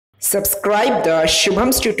Subscribe the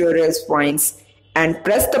Shubham's Tutorialspoint and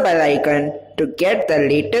press the bell icon to get the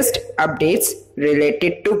latest updates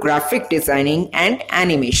related to graphic designing and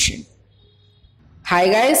animation. Hi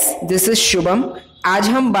guys, this is Shubham. आज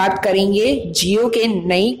हम बात करेंगे जियो के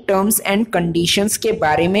नई terms and conditions के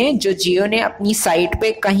बारे में जो जियो ने अपनी साइट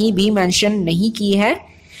पे कहीं भी मेंशन नहीं की है।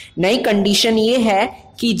 नई कंडीशन ये है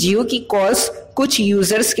कि जियो की कॉल्स कुछ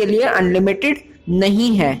यूजर्स के लिए अनलिमिटेड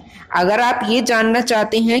नहीं है। अगर आप ये जानना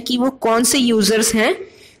चाहते हैं कि वो कौन से यूजर्स हैं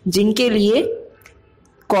जिनके लिए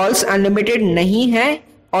कॉल्स अनलिमिटेड नहीं है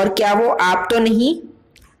और क्या वो आप तो नहीं,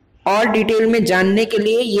 और डिटेल में जानने के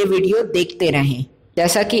लिए ये वीडियो देखते रहें।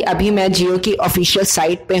 जैसा कि अभी मैं जियो की ऑफिशियल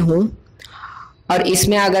साइट पे हूँ और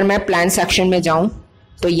इसमें अगर मैं प्लान सेक्शन में जाऊँ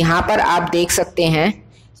तो यहाँ पर आप देख सकते हैं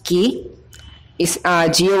कि इस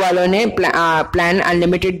जियो वालों ने प्लान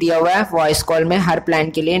अनलिमिटेड दिया हुआ है वॉइस कॉल में हर प्लान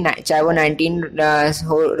के लिए, चाहे वो 19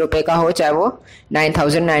 रुपये का हो, चाहे वो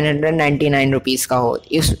 9,999 रुपीज़ का हो।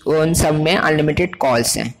 उन सब में अनलिमिटेड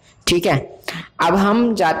कॉल्स हैं। ठीक है, अब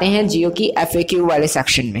हम जाते हैं जियो की FAQ वाले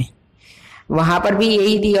सेक्शन में। वहाँ पर भी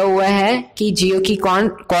यही दिया हुआ है कि जियो की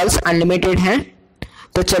कॉल्स अनलिमिटेड हैं।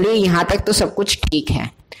 तो चलिए, यहाँ तक तो सब कुछ ठीक है।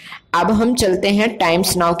 अब हम चलते हैं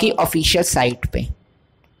टाइम्स नाउ की ऑफिशियल साइट पे।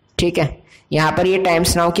 ठीक है, यहाँ पर ये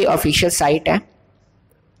टाइम्स नाउ की ऑफिशियल साइट है।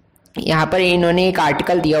 यहाँ पर इन्होंने एक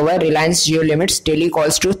आर्टिकल दिया हुआ है, रिलायंस जियो limits daily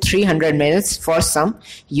calls to 300 minutes for some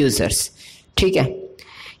users. ठीक है,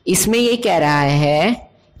 इसमें ये कह रहा है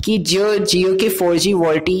कि जो जियो के 4G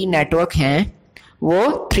वोल्टी नेटवर्क हैं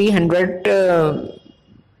वो 300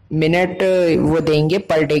 मिनट वो देंगे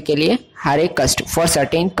पर डे के लिए हर एक फॉर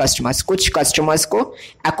सर्टेन कस्टमर्स, कुछ कस्टमर्स को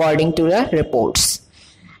अकॉर्डिंग टू द रिपोर्ट्स।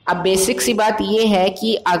 अब बेसिक सी बात ये है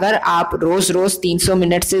कि अगर आप रोज़ 300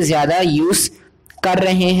 मिनट से ज़्यादा यूज़ कर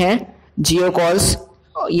रहे हैं जियो कॉल्स,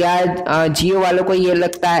 या जियो वालों को ये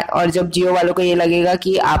लगता है, और जब जियो वालों को ये लगेगा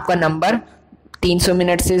कि आपका नंबर 300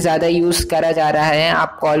 मिनट से ज़्यादा यूज़ करा जा रहा है,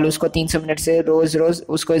 आप कॉल उसको 300 मिनट से रोज़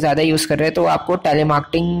उसको ज़्यादा यूज़ कर रहे हैं, तो आपको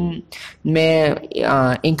टेलीमार्केटिंग में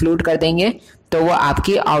इंक्लूड कर देंगे। तो वो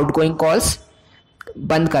आपकी आउटगोइंग कॉल्स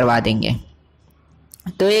बंद करवा देंगे।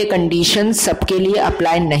 तो ये कंडीशन सबके लिए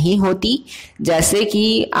अप्लाई नहीं होती। जैसे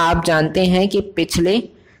कि आप जानते हैं कि पिछले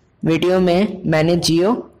वीडियो में मैंने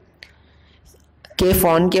जियो के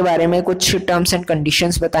फ़ोन के बारे में कुछ टर्म्स एंड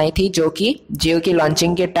कंडीशंस बताई थी जो कि जियो की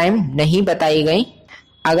लॉन्चिंग के टाइम नहीं बताई गई।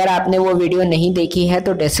 अगर आपने वो वीडियो नहीं देखी है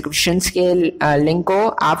तो डिस्क्रिप्शंस के लिंक को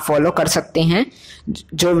आप फॉलो कर सकते हैं,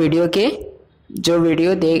 जो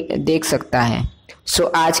वीडियो देख सकता है। सो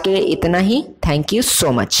आज के लिए इतना ही। Thank you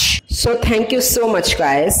so much. So thank you so much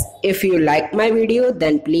guys. If you like my video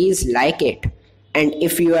then please like it. And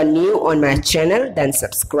if you are new on my channel then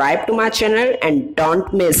subscribe to my channel and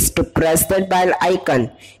don't miss to press that bell icon.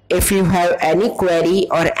 If you have any query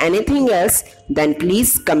or anything else then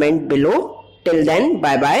please comment below. Till then,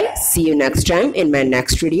 bye bye. See you next time in my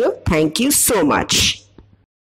next video. Thank you so much.